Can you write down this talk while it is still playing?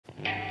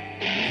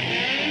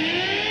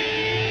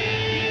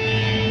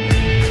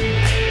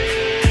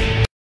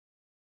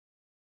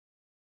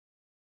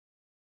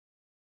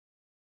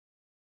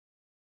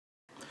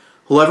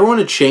Hello everyone,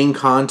 it's Shane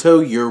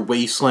Kanto, your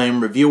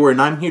Wasteland reviewer,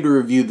 and I'm here to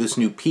review this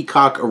new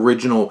Peacock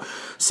original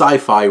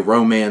sci-fi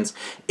romance,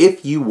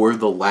 If You Were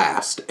the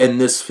Last. And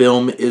this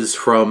film is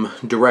from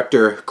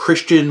director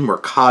Christian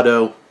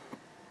Mercado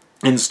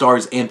and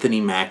stars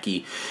Anthony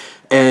Mackie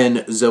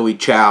and Zoe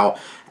Chow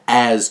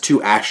as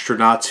two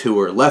astronauts who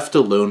are left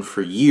alone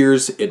for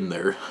years in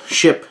their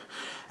ship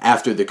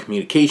after the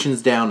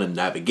communication's down and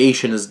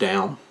navigation is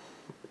down,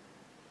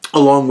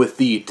 along with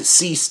the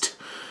deceased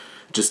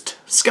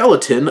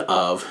skeleton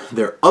of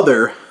their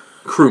other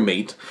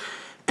crewmate.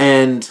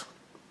 And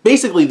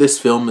basically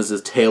this film is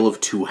a tale of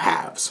two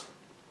halves.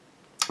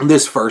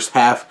 This first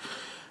half,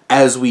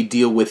 as we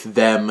deal with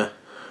them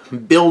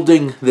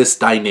building this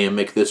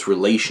dynamic, this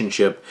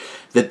relationship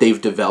that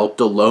they've developed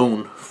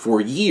alone for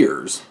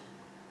years,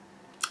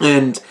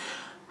 and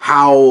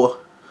how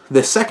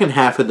the second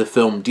half of the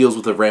film deals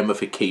with the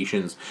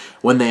ramifications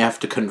when they have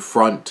to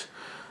confront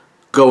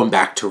going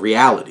back to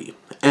reality.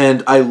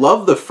 And I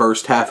love the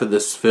first half of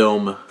this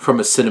film from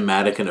a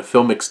cinematic and a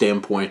filmic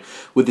standpoint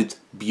with its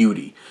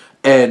beauty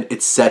and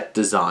its set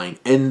design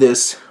and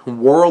this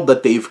world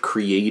that they've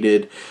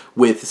created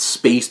with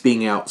space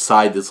being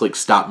outside, this like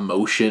stop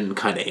motion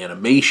kind of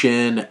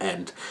animation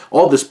and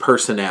all this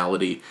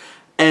personality.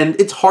 And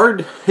it's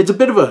a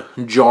bit of a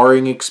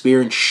jarring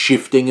experience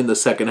shifting in the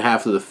second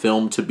half of the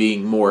film to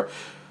being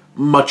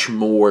much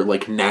more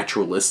like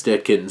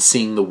naturalistic and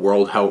seeing the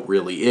world how it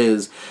really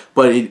is,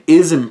 but it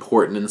is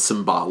important and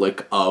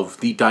symbolic of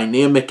the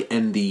dynamic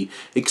and the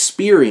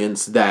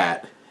experience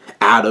that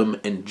Adam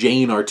and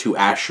Jane, our two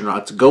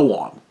astronauts, go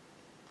on.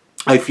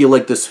 I feel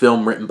like this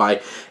film, written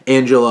by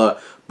Angela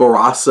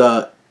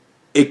Barraza,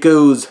 it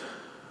goes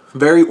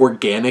very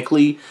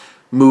organically,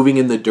 moving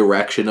in the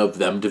direction of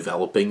them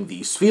developing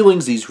these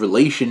feelings, this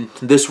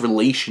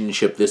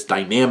relationship, this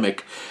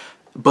dynamic,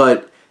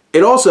 but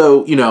it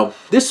also,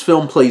 this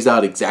film plays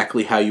out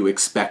exactly how you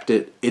expect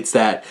it. It's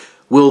that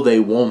will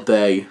they, won't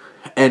they,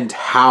 and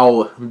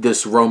how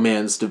this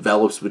romance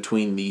develops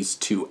between these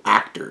two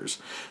actors,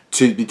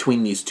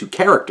 between these two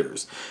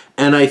characters.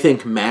 And I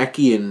think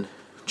Mackie and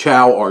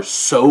Chow are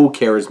so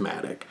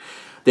charismatic.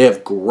 They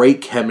have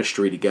great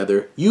chemistry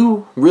together.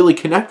 You really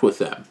connect with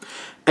them.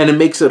 And it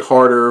makes it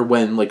harder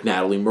when, like,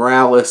 Natalie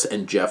Morales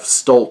and Jeff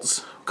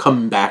Stoltz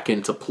come back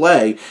into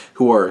play,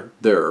 who are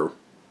their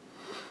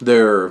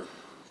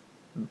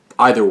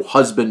either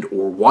husband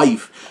or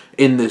wife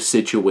in this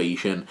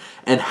situation,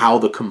 and how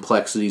the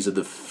complexities of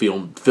the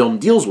film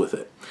deals with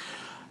it.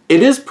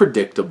 It is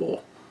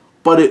predictable,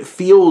 but it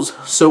feels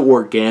so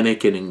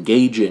organic and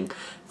engaging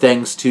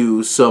thanks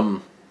to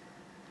some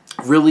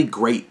really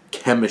great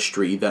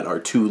chemistry that our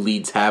two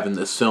leads have in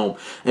this film,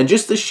 and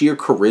just the sheer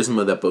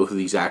charisma that both of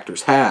these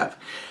actors have.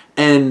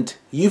 And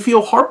you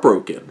feel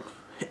heartbroken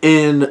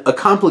in a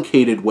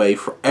complicated way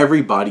for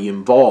everybody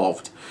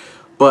involved,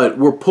 but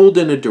we're pulled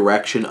in a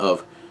direction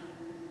of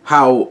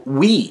how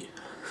we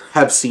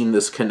have seen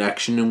this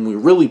connection, and we're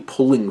really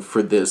pulling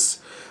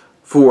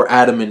for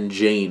Adam and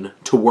Jane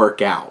to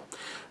work out.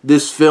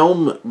 This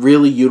film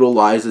really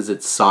utilizes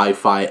its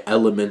sci-fi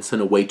elements in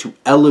a way to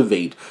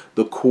elevate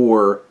the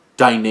core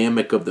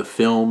dynamic of the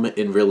film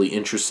in really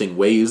interesting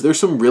ways. There's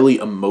some really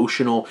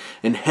emotional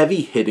and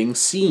heavy-hitting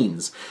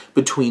scenes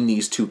between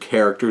these two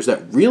characters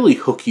that really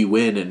hook you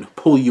in and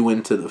pull you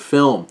into the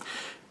film.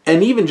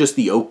 And even just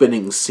the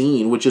opening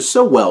scene, which is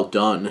so well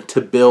done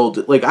to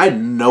build, like, I had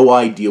no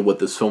idea what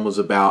this film was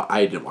about.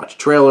 I didn't watch a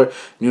trailer,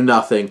 knew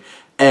nothing,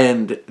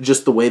 and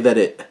just the way that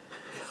it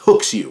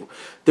hooks you.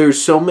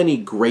 There's so many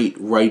great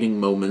writing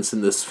moments in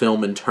this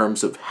film in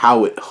terms of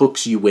how it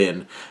hooks you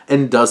in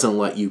and doesn't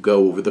let you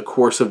go over the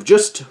course of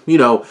just, a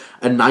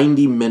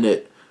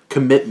 90-minute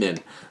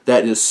commitment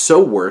that is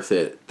so worth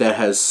it, that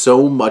has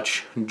so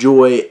much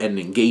joy and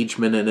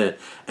engagement in it,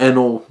 and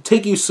will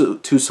take you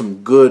to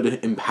some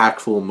good,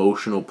 impactful,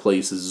 emotional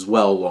places as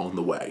well along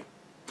the way.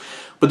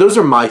 But those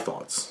are my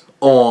thoughts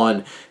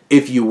on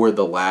If You Were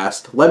the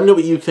Last. Let me know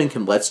what you think,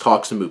 and let's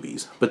talk some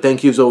movies. But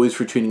thank you as always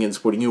for tuning in and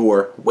supporting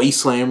your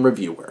Wasteland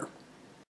reviewer.